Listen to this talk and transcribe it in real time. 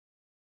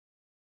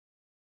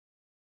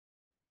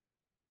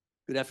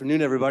Good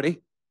afternoon, everybody.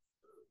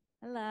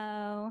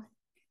 Hello.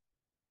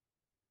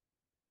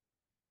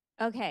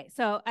 Okay,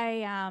 so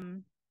hi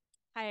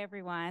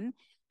everyone.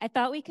 I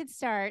thought we could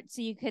start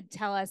so you could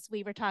tell us,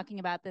 we were talking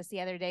about this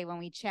the other day when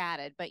we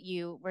chatted, but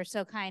you were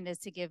so kind as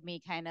to give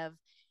me kind of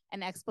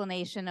an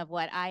explanation of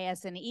what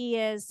IS&E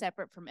is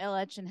separate from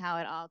Ilitch and how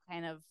it all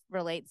kind of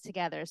relates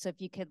together. So if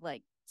you could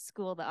like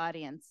school the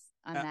audience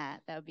on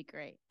that would be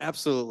great.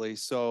 Absolutely.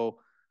 So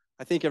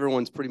I think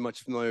everyone's pretty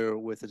much familiar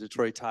with the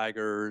Detroit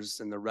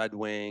Tigers and the Red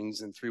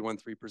Wings and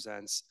 313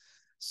 Presents.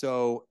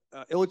 So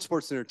Ilitch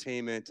Sports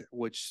Entertainment,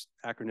 which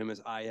acronym is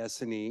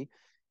IS&E,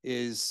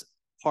 is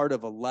part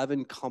of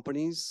 11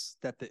 companies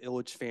that the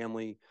Ilitch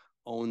family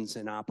owns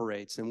and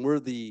operates. And we're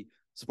the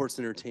sports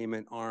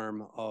entertainment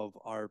arm of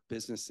our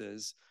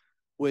businesses,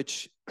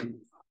 which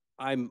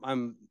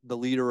I'm the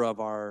leader of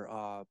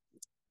our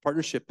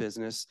partnership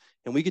business,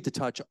 and we get to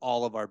touch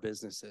all of our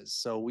businesses.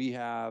 So we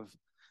have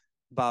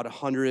about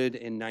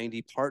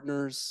 190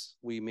 partners.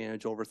 We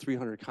manage over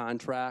 300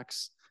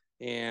 contracts,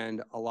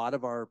 and a lot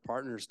of our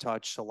partners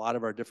touch a lot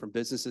of our different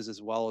businesses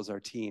as well as our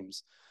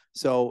teams.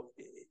 So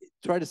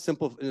try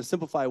to in a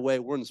simplified way,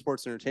 we're in the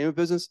sports entertainment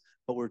business,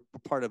 but we're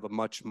part of a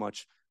much,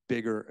 much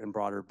bigger and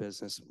broader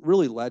business,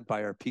 really led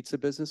by our pizza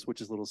business, which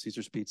is Little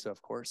Caesars Pizza,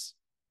 of course.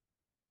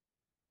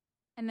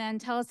 And then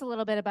tell us a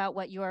little bit about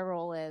what your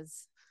role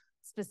is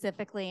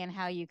specifically and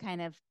how you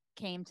kind of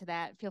came to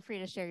that. Feel free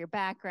to share your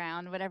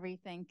background, whatever you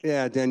think.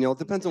 Yeah, Danielle, it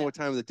depends on what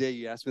time of the day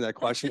you ask me that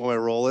question, what my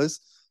role is.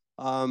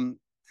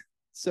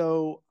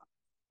 So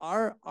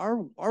our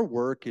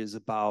work is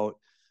about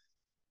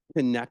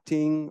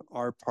connecting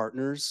our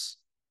partners,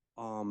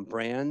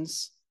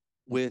 brands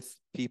with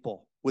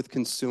people, with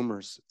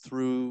consumers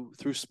through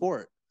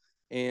sport.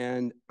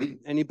 And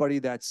anybody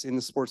that's in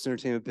the sports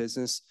entertainment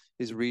business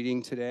is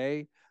reading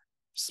today,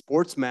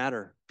 sports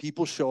matter.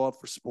 People show up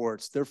for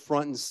sports. They're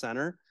front and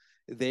center.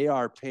 They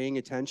are paying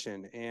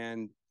attention.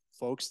 And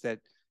folks that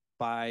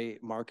buy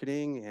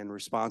marketing and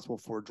responsible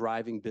for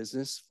driving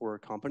business for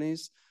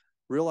companies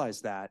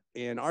realize that.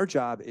 And our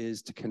job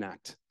is to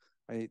connect.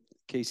 Right?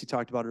 Casey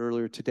talked about it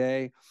earlier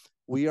today.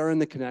 We are in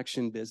the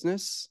connection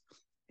business,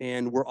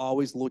 and we're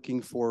always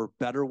looking for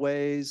better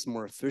ways,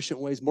 more efficient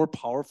ways, more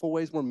powerful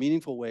ways, more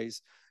meaningful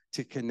ways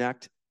to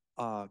connect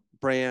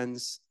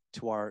brands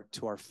to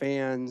our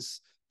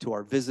fans, to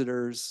our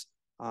visitors,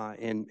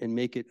 and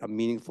make it a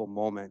meaningful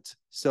moment.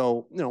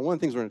 So, one of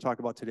the things we're going to talk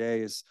about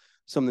today is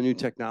some of the new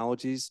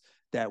technologies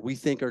that we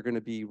think are going to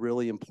be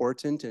really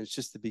important, and it's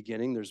just the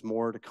beginning. There's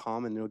more to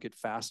come, and it'll get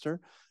faster.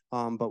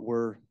 But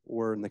we're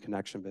in the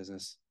connection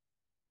business.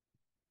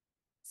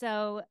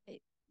 So,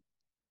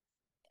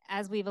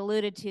 as we've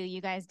alluded to,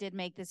 you guys did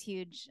make this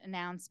huge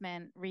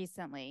announcement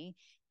recently,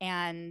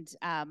 and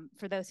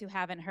for those who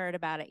haven't heard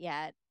about it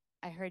yet,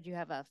 I heard you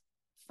have a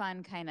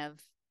fun kind of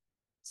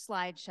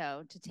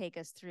slideshow to take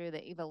us through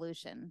the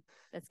evolution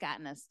that's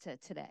gotten us to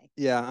today.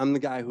 Yeah, I'm the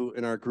guy who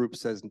in our group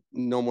says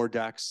no more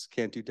decks,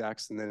 can't do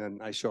decks, and then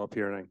I show up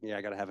here and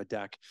I got to have a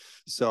deck.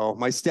 So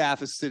my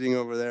staff is sitting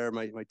over there,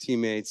 my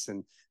teammates,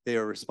 and they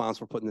are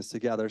responsible for putting this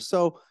together.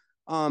 So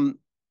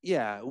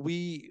yeah,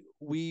 we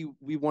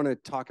want to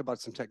talk about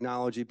some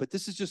technology, but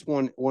this is just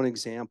one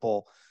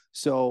example.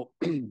 So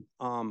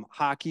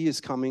hockey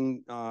is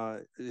coming,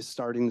 is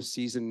starting the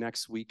season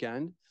next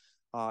weekend.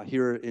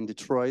 Here in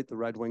Detroit, the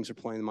Red Wings are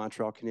playing the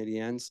Montreal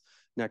Canadiens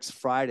next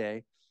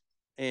Friday.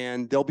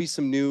 And there'll be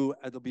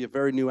a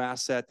very new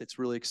asset that's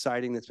really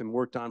exciting that's been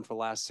worked on for the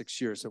last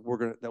 6 years that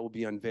will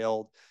be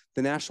unveiled.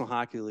 The National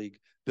Hockey League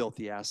built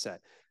the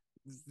asset.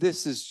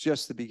 This is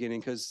just the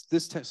beginning, because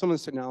some of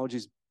this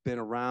technology's been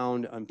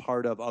around and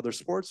part of other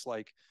sports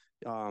like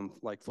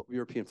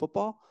European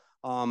football,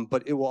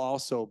 but it will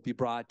also be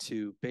brought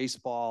to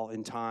baseball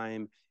in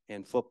time,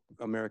 and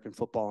American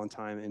football in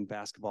time, and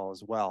basketball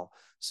as well.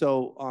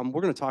 So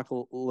we're going to talk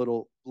a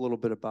little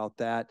bit about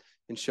that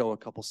and show a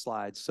couple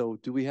slides. So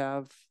do we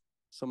have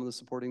some of the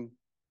supporting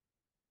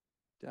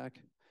deck?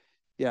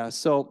 Yeah,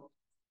 so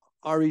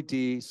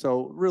RED,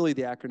 so really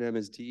the acronym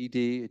is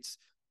DED. It's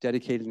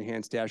Dedicated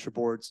Enhanced Dasher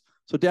Boards.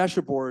 So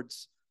dasher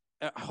boards,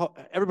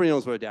 everybody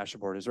knows what a dasher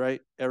board is, right?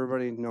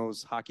 Everybody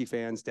knows, hockey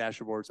fans,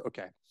 dasher boards.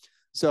 Okay.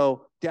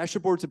 So dasher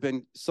boards have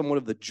been somewhat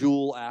of the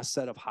jewel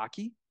asset of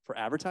hockey for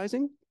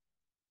advertising,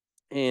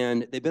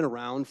 and they've been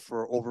around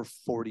for over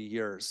 40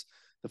 years.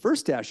 The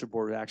first dasher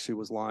board actually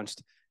was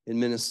launched in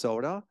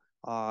Minnesota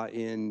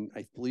in,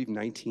 I believe,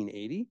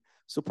 1980.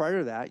 So prior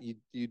to that,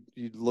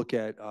 you'd look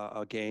at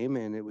a game,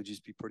 and it would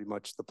just be pretty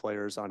much the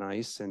players on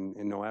ice and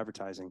no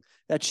advertising.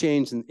 That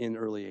changed in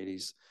early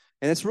 80s.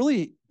 And it's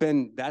really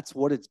that's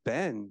what it's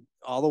been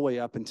all the way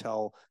up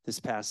until this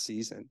past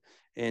season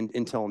and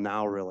until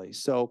now, really.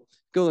 So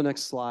go to the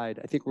next slide.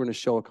 I think we're going to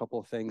show a couple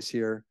of things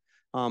here.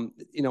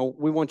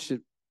 We want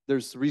you,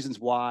 there's reasons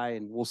why,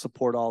 and we'll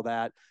support all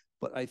that.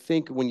 But I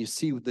think when you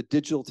see the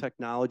digital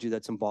technology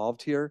that's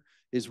involved here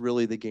is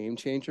really the game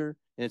changer,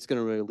 and it's going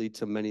to really lead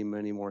to many,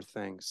 many more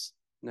things.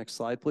 Next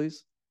slide,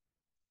 please.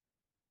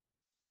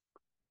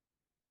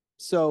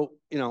 So,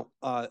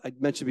 I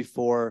mentioned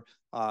before,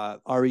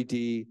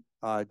 RED,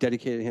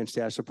 dedicated enhanced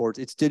dashboards.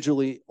 It's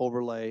digitally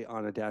overlay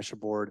on a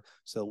dashboard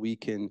so we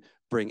can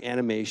bring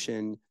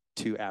animation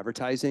to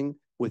advertising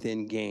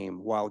within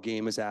game while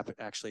game is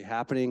actually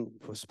happening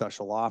with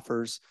special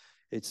offers.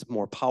 It's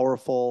more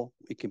powerful.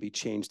 It can be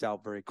changed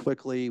out very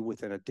quickly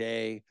within a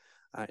day.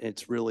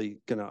 It's really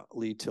going to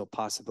lead to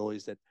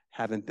possibilities that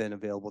haven't been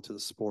available to the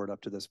sport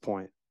up to this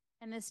point.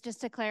 And this,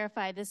 just to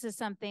clarify, this is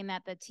something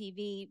that the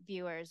TV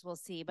viewers will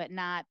see, but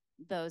not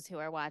those who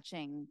are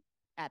watching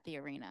at the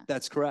arena.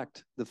 That's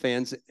correct. The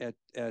fans at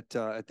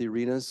the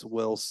arenas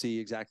will see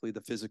exactly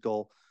the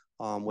physical,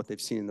 what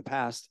they've seen in the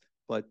past,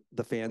 but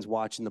the fans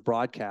watching the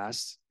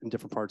broadcasts in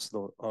different parts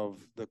of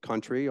the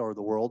country or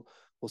the world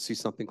will see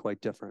something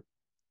quite different.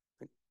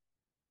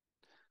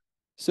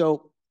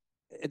 So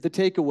the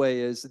takeaway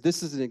is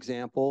this is an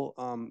example.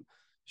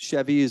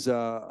 Chevy is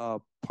a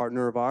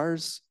partner of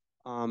ours,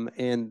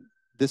 and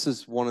this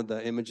is one of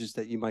the images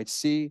that you might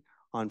see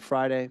on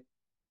Friday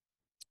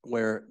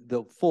where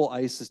the full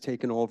ice is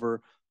taken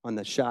over on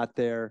the shot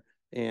there,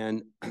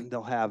 and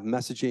they'll have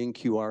messaging,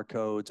 QR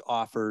codes,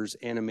 offers,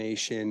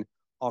 animation,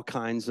 all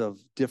kinds of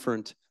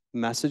different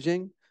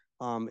messaging.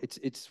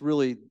 It's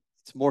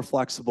more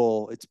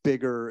flexible, it's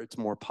bigger, it's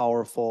more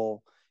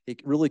powerful. It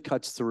really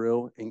cuts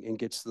through and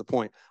gets to the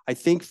point. I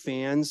think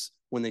fans,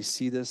 when they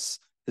see this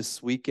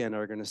weekend,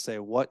 are going to say,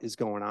 "What is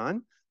going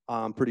on?"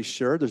 I'm pretty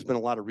sure there's been a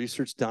lot of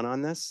research done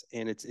on this,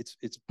 and it's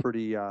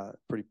pretty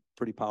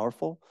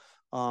powerful.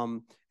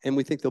 And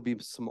we think there'll be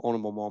some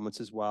ownable moments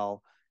as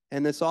well.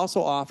 And this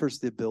also offers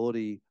the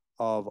ability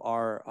of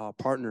our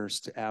partners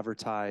to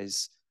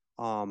advertise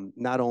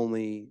not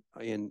only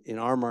in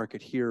our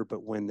market here,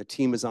 but when the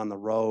team is on the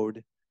road,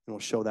 and we'll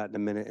show that in a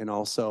minute, and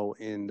also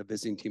in the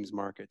visiting team's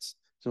markets.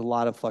 There's a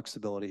lot of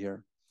flexibility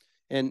here.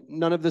 And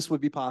none of this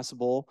would be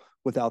possible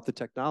without the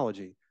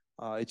technology.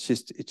 It's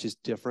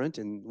just different,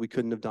 and we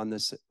couldn't have done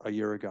this a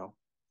year ago.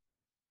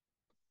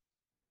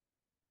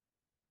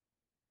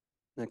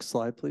 Next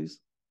slide, please.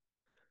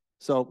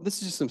 So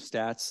this is just some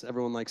stats.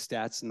 Everyone likes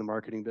stats in the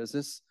marketing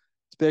business.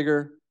 It's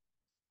bigger.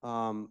 We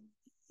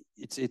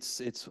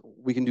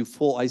can do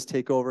full ice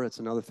takeover. That's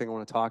another thing I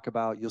want to talk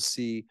about. You'll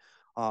see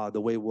the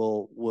way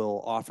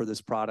we'll offer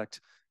this product.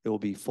 It will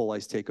be full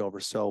ice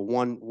takeover. So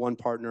one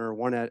partner,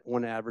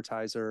 one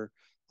advertiser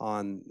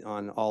on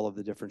all of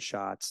the different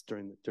shots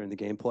during the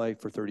gameplay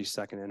for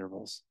 30-second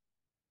intervals.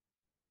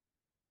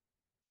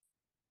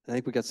 I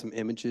think we got some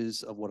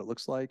images of what it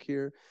looks like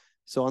here.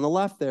 So on the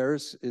left there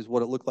is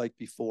what it looked like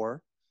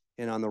before,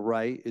 and on the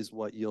right is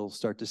what you'll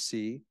start to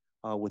see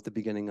with the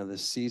beginning of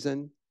this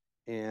season.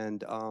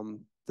 And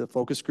the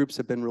focus groups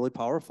have been really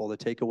powerful. The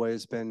takeaway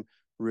has been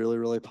really,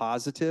 really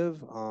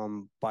positive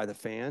by the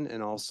fan,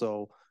 and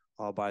also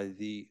by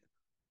the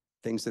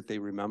things that they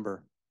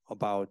remember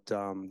about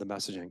the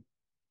messaging.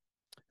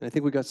 And I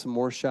think we got some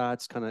more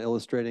shots kind of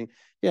illustrating.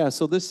 Yeah,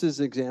 so this is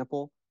an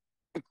example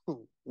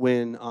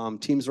when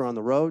teams are on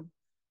the road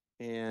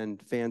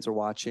and fans are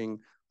watching.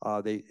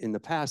 In the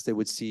past, they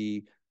would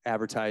see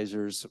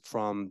advertisers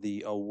from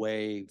the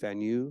away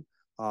venue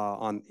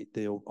on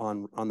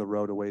the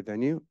road away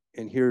venue,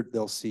 and here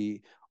they'll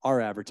see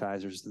our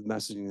advertisers, the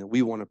messaging that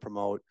we want to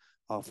promote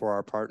for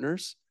our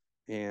partners,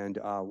 and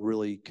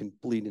really can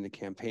bleed into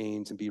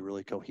campaigns and be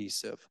really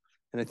cohesive.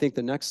 And I think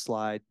the next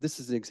slide, this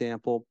is an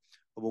example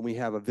of when we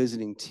have a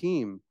visiting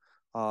team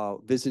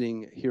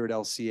visiting here at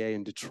LCA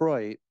in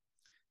Detroit,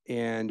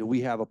 and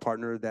we have a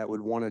partner that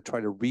would want to try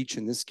to reach,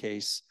 in this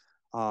case,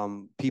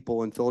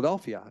 people in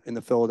Philadelphia, in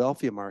the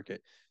Philadelphia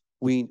market.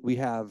 We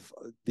have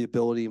the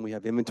ability, and we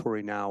have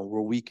inventory now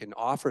where we can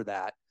offer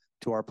that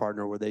to our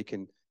partner, where they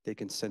can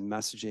send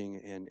messaging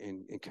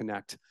and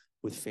connect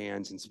with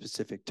fans in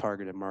specific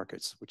targeted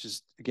markets, which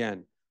is,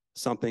 again,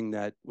 something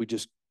that we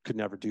just could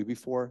never do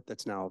before.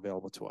 That's now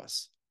available to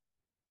us.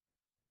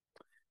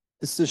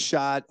 This is a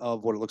shot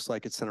of what it looks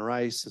like at center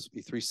ice. This will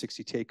be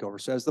 360 takeover.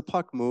 So as the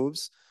puck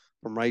moves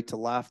from right to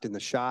left in the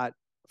shot,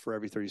 for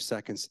every 30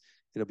 seconds,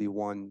 it'll be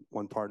one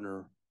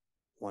partner,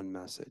 one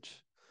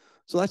message.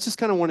 So that's just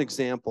kind of one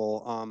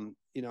example.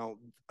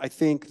 I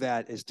think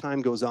that as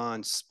time goes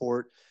on,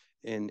 sport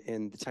and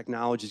the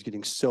technology is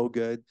getting so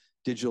good,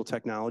 digital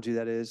technology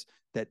that is,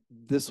 that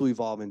this will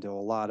evolve into a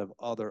lot of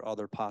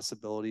other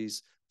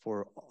possibilities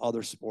for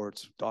other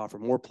sports to offer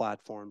more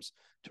platforms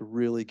to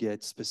really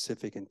get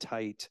specific and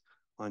tight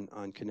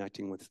on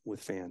connecting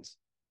with fans.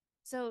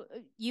 So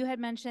you had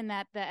mentioned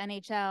that the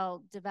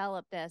NHL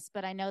developed this,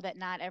 but I know that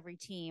not every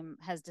team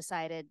has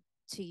decided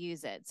to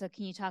use it. So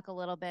can you talk a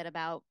little bit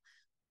about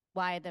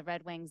why the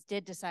Red Wings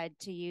did decide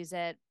to use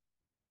it?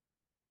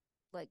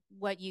 Like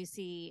what you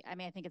see, I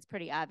mean, I think it's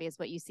pretty obvious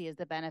what you see as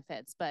the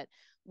benefits, but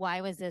why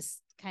was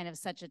this kind of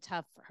such a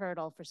tough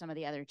hurdle for some of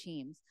the other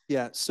teams?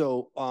 Yeah,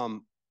 so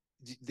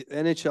the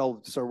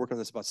NHL started working on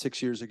this about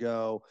 6 years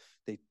ago.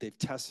 They've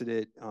tested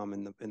it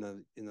in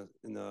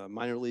the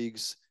minor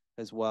leagues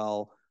as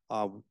well.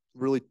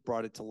 Really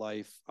brought it to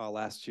life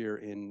last year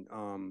in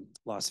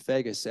Las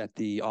Vegas at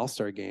the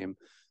All-Star game.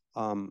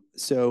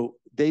 So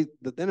the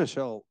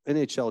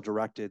NHL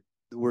directed,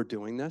 we're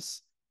doing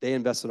this. They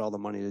invested all the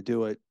money to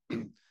do it.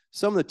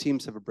 Some of the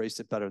teams have embraced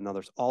it better than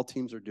others. All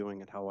teams are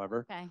doing it,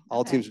 however. Okay.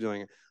 All teams are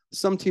doing it.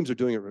 Some teams are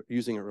doing it,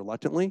 using it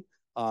reluctantly.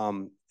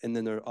 And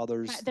then there are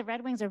others. The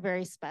Red Wings are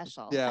very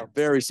special. Yeah,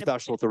 very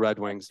special with the Red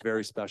Wings.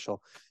 Very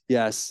special.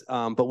 Yes.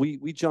 But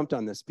we jumped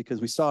on this because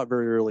we saw it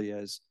very early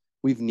as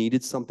we've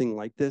needed something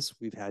like this.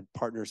 We've had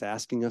partners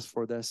asking us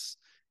for this,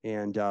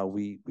 and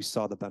we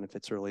saw the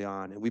benefits early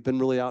on. And we've been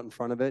really out in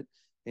front of it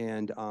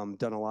and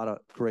done a lot of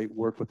great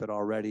work with it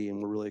already. And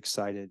we're really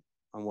excited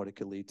on what it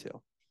could lead to.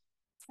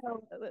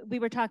 So we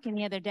were talking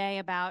the other day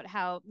about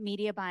how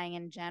media buying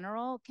in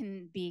general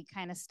can be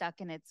kind of stuck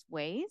in its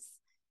ways.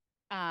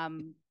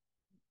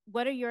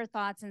 What are your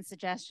thoughts and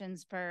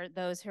suggestions for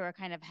those who are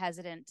kind of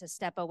hesitant to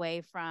step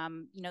away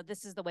from,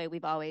 this is the way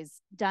we've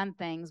always done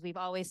things. We've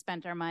always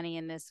spent our money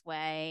in this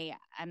way.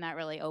 I'm not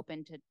really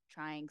open to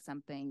trying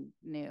something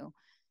new.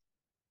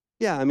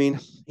 Yeah, I mean,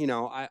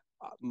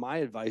 my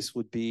advice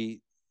would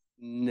be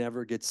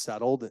never get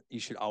settled. You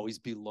should always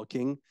be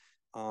looking.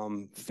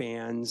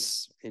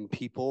 Fans and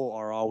people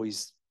are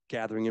always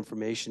gathering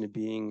information and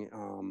being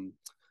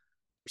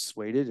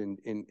persuaded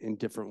in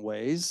different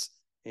ways.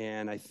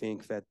 And I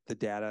think that the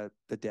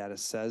data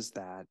says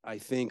that. I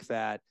think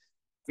that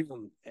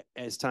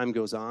as time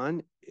goes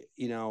on,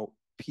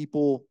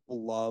 people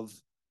love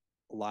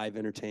live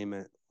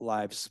entertainment,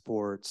 live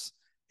sports,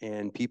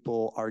 and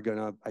people are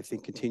gonna, I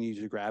think, continue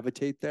to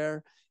gravitate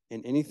there.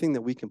 And anything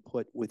that we can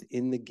put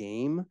within the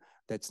game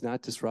that's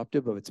not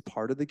disruptive, but it's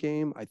part of the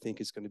game, I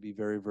think is going to be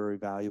very, very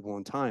valuable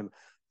in time.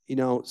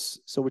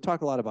 So we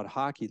talk a lot about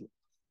hockey.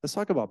 Let's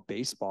talk about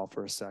baseball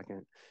for a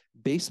second.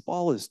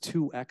 Baseball is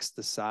 2x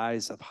the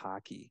size of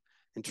hockey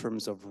in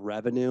terms of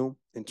revenue,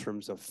 in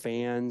terms of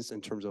fans, in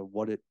terms of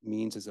what it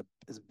means as a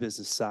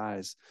business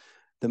size.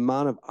 The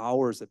amount of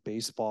hours that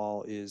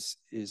baseball is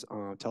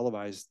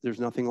televised, there's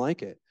nothing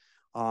like it.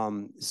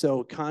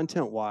 So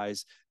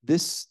content-wise,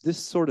 this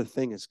sort of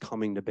thing is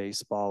coming to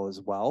baseball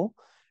as well.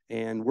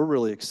 And we're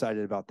really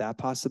excited about that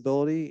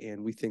possibility.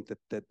 And we think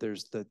that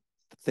there's the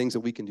things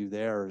that we can do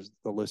there.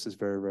 The list is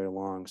very, very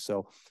long.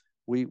 So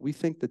we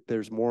think that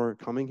there's more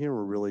coming here.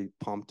 We're really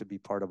pumped to be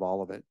part of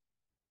all of it.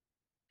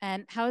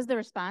 And how has the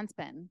response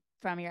been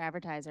from your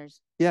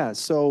advertisers? Yeah,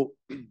 so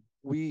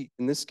in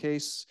this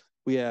case,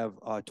 we have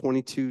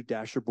 22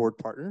 Dasher board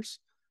partners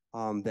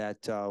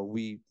that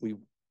we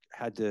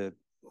had to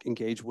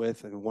engage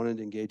with and wanted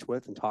to engage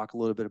with and talk a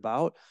little bit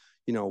about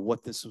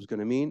what this was going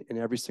to mean. And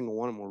every single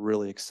one of them were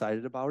really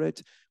excited about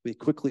it. We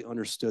quickly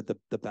understood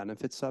the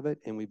benefits of it,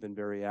 and we've been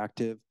very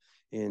active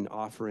in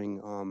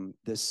offering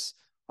this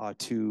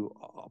to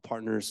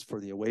partners for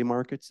the away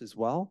markets as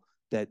well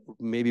that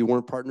maybe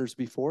weren't partners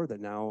before that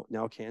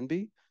now can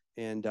be.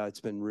 And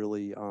it's been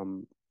really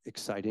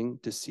exciting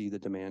to see the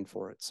demand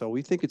for it. So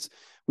we think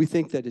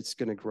that it's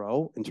going to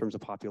grow in terms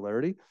of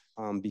popularity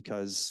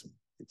because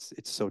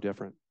it's so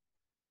different.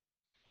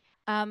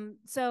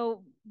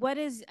 So what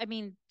is,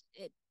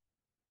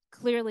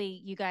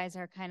 clearly you guys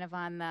are kind of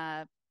on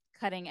the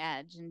cutting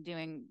edge and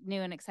doing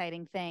new and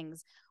exciting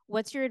things.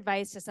 What's your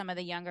advice to some of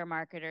the younger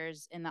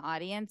marketers in the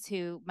audience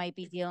who might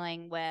be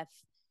dealing with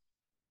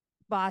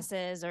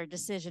bosses or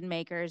decision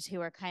makers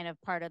who are kind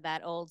of part of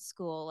that old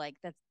school, like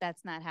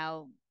that's not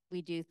how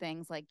we do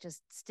things, like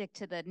just stick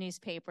to the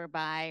newspaper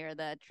buy or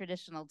the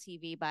traditional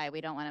TV buy.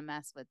 We don't want to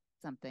mess with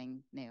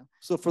something new.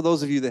 So for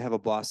those of you that have a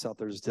boss out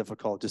there that's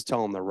difficult, just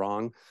tell them they're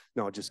wrong.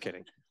 No, just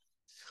kidding.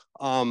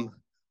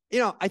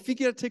 I think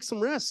you got to take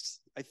some risks.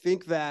 I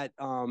think that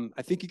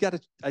I think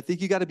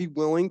you got to be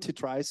willing to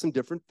try some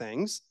different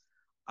things.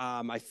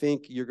 I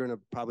think you're going to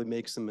probably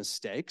make some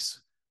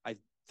mistakes. I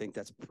think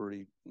that's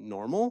pretty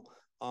normal.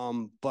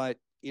 But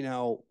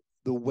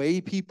the way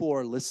people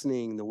are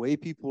listening, the way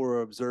people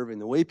are observing,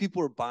 the way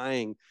people are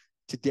buying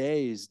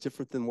today is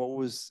different than what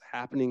was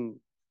happening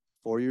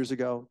 4 years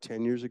ago,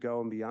 10 years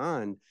ago, and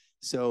beyond.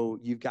 So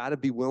you've got to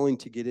be willing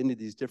to get into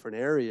these different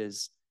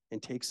areas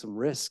and take some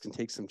risks and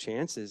take some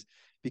chances,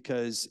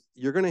 because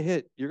you're going to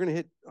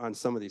hit on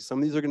some of these. Some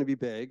of these are going to be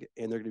big,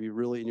 and they're going to be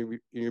really, and you're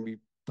going to be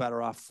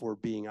better off for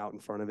being out in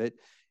front of it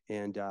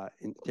and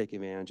take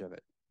advantage of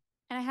it.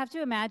 And I have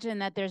to imagine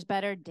that there's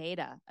better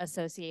data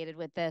associated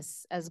with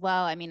this as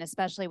well. I mean,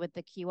 especially with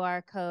the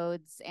QR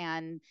codes,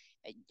 and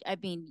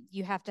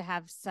you have to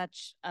have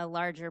such a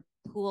larger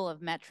pool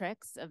of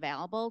metrics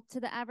available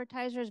to the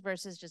advertisers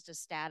versus just a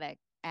static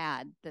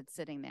ad that's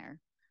sitting there.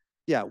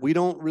 Yeah, we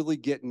don't really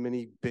get in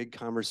many big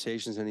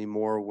conversations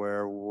anymore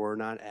where we're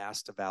not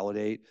asked to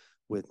validate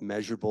with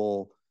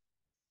measurable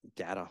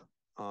data.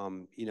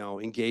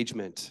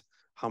 Engagement,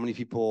 how many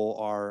people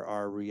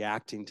are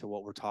reacting to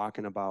what we're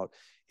talking about.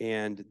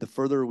 And the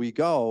further we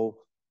go,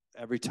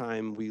 every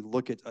time we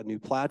look at a new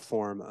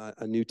platform,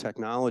 a new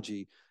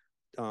technology,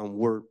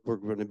 we're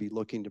going to be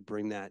looking to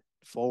bring that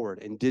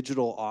forward. And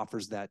digital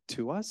offers that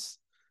to us.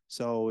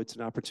 So it's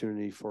an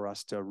opportunity for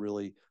us to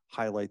really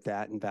highlight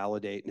that and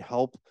validate and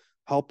help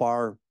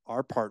our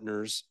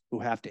partners who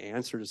have to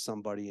answer to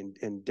somebody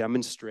and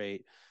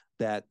demonstrate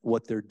that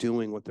what they're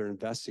doing, what they're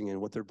investing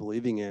in, what they're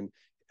believing in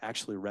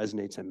actually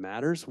resonates and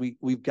matters.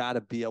 We've got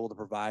to be able to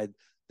provide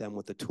them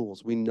with the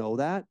tools. We know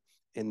that,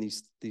 And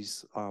these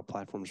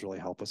platforms really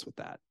help us with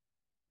that.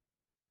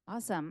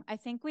 Awesome. I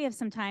think we have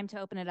some time to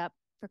open it up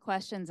for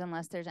questions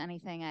unless there's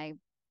anything I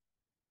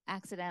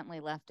accidentally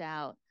left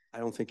out. I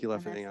don't think you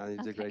left anything out. You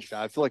did a okay. great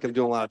job. I feel like I'm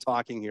doing a lot of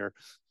talking here.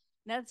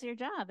 That's your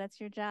job. That's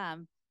your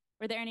job.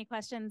 Were there any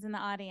questions in the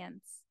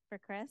audience for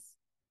Chris?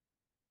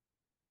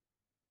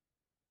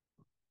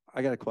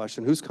 I got a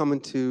question. Who's coming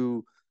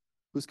to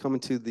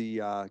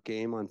the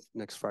game on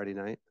next Friday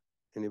night?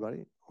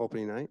 Anybody?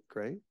 Opening night?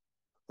 Great.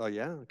 Oh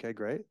yeah. Okay,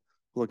 great.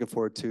 Looking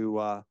forward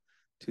to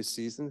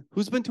season.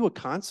 Who's been to a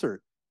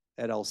concert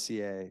at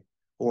LCA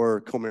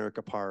or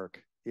Comerica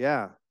Park?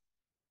 Yeah.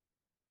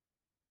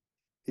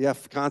 Yeah,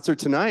 concert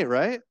tonight,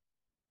 right?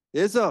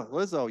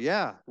 Lizzo,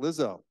 yeah,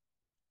 Lizzo.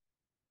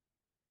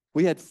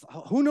 We had,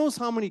 who knows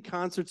how many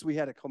concerts we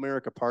had at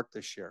Comerica Park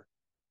this year?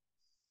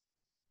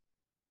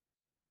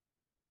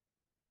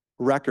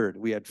 Record.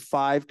 We had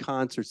 5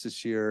 concerts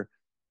this year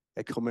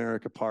at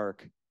Comerica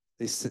Park.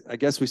 I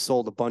guess we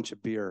sold a bunch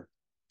of beer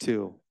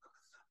too.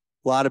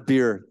 A lot of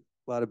beer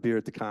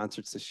at the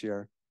concerts this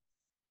year.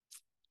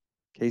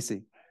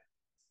 Casey.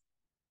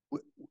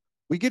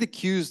 We get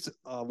accused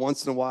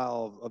once in a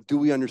while of do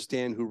we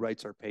understand who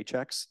writes our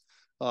paychecks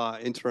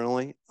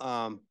internally?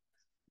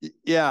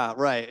 Yeah,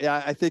 right.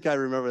 Yeah, I think I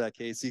remember that,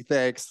 Casey.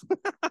 Thanks.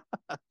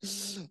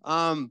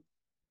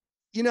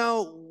 You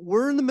know,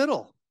 we're in the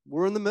middle.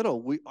 We're in the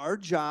middle. Our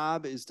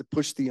job is to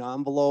push the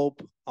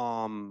envelope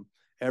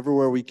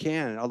everywhere we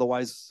can.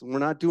 Otherwise, we're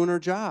not doing our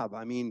job.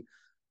 I mean,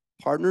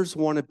 partners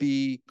want to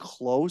be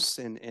close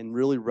and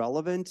really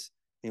relevant,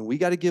 and we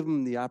got to give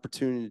them the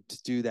opportunity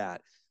to do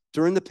that.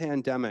 During the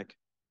pandemic,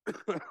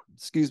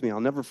 excuse me,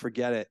 I'll never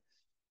forget it.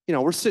 You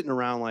know, we're sitting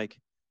around like,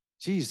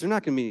 geez, there are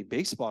not going to be any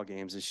baseball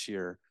games this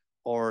year.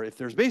 Or if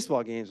there's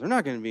baseball games, there are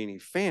not going to be any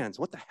fans.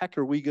 What the heck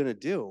are we going to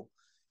do?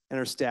 And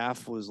our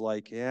staff was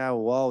like, yeah,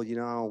 well, you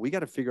know, we got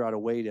to figure out a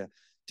way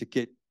to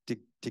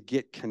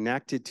get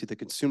connected to the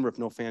consumer if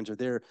no fans are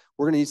there.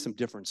 We're going to need some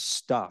different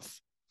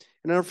stuff.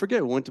 And I don't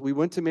forget, we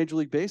went to Major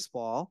League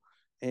Baseball,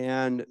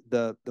 and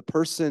the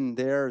person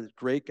there,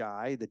 great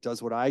guy that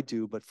does what I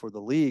do, but for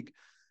the league,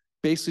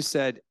 basically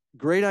said,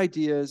 great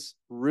ideas,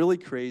 really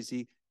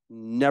crazy,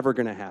 never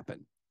going to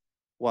happen.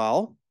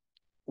 Well,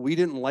 we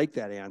didn't like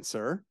that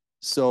answer.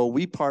 So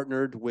we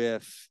partnered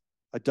with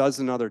a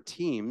dozen other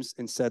teams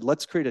and said,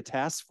 let's create a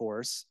task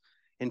force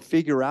and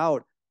figure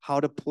out how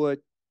to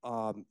put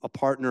a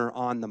partner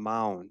on the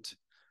mound,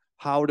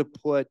 how to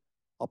put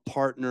a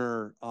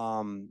partner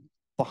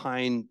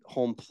behind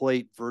home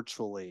plate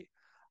virtually.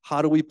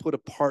 How do we put a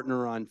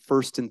partner on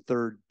first and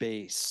third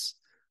base?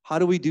 How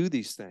do we do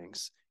these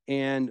things?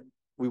 And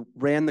we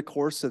ran the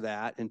course of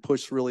that and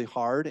pushed really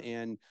hard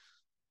and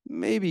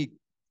maybe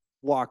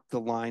walked the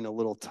line a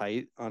little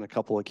tight on a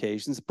couple of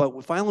occasions,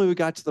 but finally we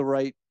got to the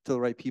right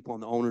people,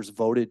 and the owners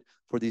voted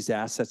for these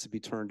assets to be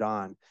turned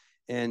on.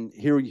 And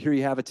here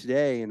you have it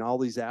today, and all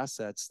these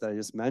assets that I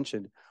just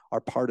mentioned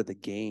are part of the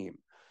game.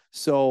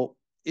 So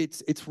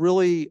it's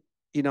really,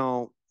 you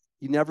know,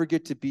 you never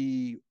get to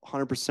be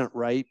 100%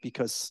 right,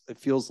 because it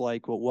feels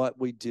like, well, what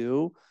we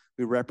do,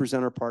 we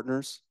represent our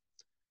partners,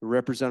 we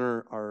represent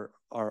our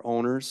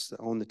owners that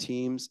own the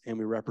teams, and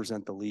we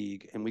represent the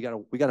league. And we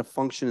gotta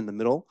function in the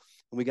middle,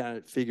 and we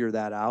gotta figure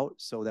that out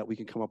so that we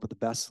can come up with the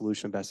best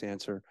solution, best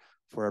answer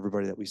for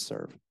everybody that we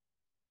serve.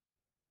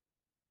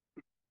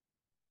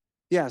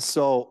 Yeah,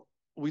 so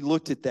we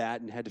looked at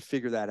that and had to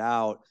figure that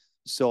out.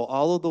 So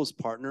all of those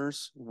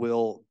partners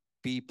will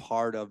be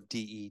part of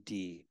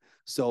DED.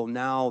 So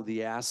now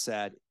the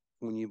asset,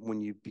 when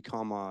you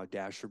become a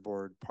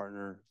dashboard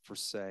partner, for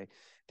say,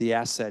 the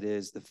asset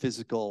is the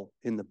physical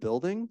in the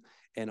building,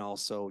 and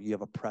also you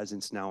have a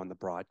presence now in the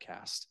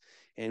broadcast.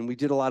 And we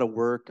did a lot of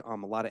work, a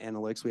lot of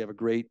analytics. We have a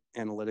great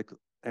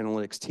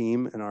analytics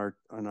team in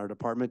our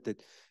department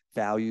that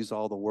values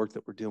all the work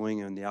that we're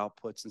doing and the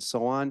outputs and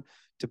so on,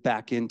 to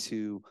back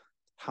into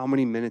how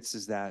many minutes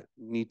does that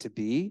need to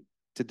be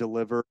to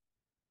deliver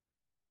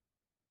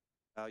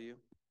value,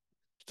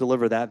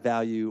 that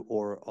value,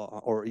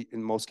 or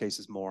in most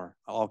cases more,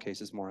 all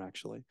cases more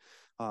actually.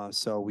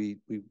 So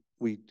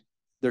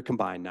they're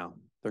combined now.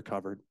 They're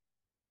covered.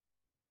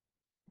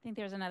 I think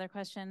there's another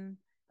question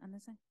on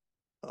this side.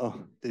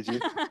 Oh, did you?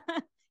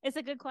 It's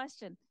a good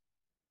question.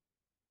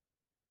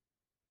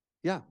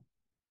 Yeah.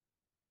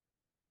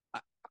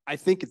 I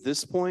think at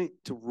this point,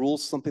 to rule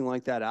something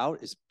like that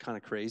out is kind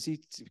of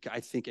crazy. I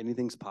think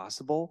anything's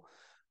possible.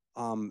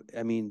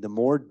 I mean, the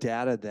more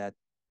data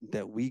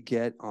that we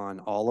get on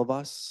all of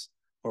us,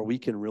 or we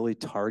can really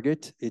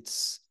target,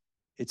 it's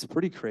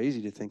pretty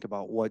crazy to think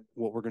about what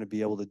we're going to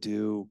be able to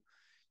do,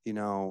 you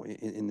know,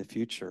 in the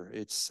future.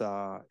 It's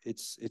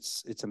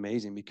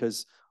amazing,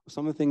 because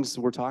some of the things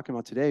we're talking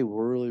about today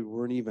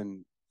weren't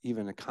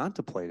even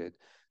contemplated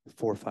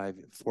 4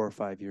 or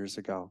 5 years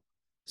ago.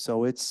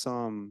 So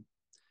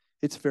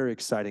it's very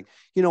exciting.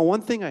 You know,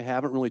 one thing I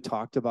haven't really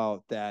talked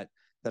about that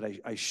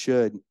I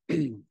should.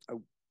 I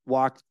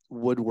walked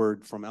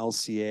Woodward from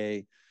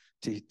LCA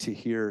to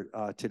here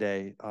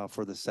today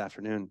for this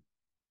afternoon.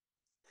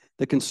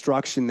 The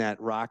construction that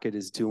Rocket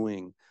is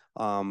doing,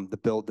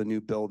 the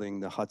new building,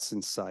 the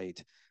Hudson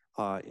site,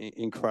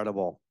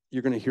 incredible.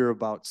 You're going to hear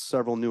about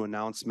several new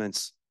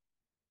announcements.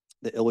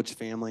 The Ilitch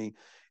family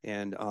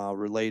and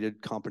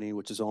related company,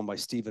 which is owned by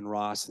Stephen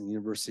Ross and the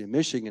University of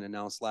Michigan,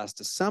 announced last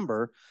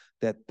December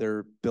that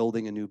they're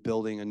building a new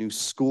building, a new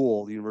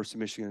school, the University of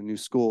Michigan, a new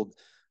school,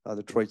 the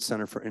Detroit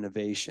Center for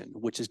Innovation,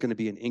 which is going to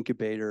be an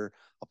incubator,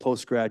 a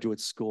postgraduate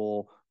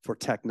school for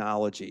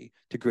technology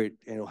to create,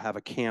 and it'll have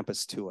a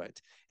campus to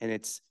it. And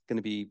it's going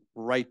to be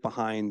right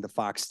behind the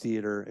Fox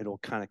Theater. It'll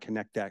kind of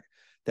connect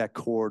that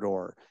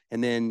corridor.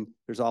 And then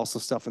there's also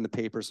stuff in the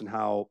papers on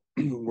how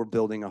we're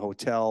building a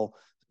hotel,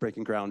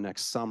 breaking ground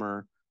next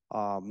summer,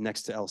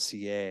 next to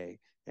LCA.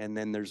 And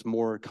then there's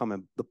more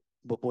coming.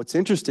 But what's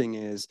interesting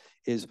is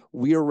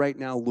we are right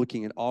now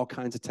looking at all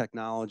kinds of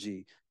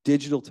technology,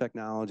 digital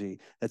technology,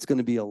 that's going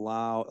to be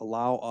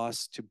allow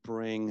us to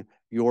bring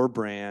your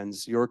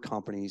brands, your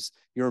companies,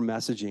 your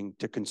messaging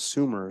to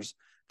consumers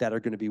that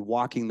are going to be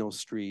walking those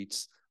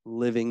streets,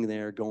 living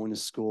there, going to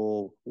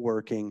school,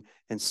 working,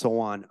 and so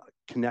on,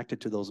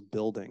 connected to those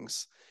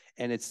buildings.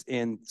 And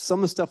some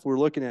of the stuff we're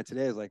looking at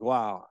today is like,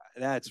 wow,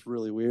 that's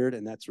really weird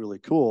and that's really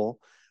cool.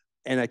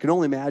 And I can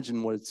only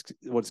imagine what it's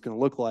going to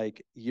look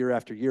like year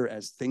after year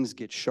as things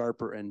get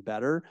sharper and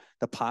better,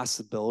 the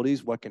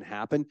possibilities, what can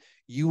happen.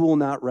 You will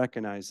not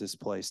recognize this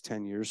place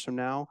 10 years from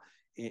now.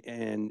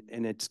 And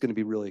it's going to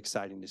be really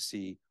exciting to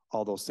see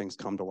all those things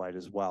come to light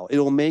as well.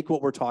 It'll make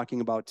what we're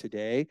talking about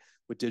today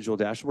with digital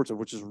dashboards,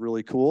 which is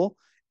really cool,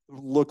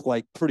 look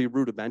like pretty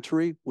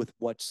rudimentary with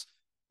what's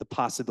the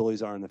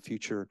possibilities are in the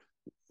future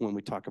when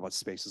we talk about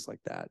spaces like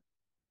that.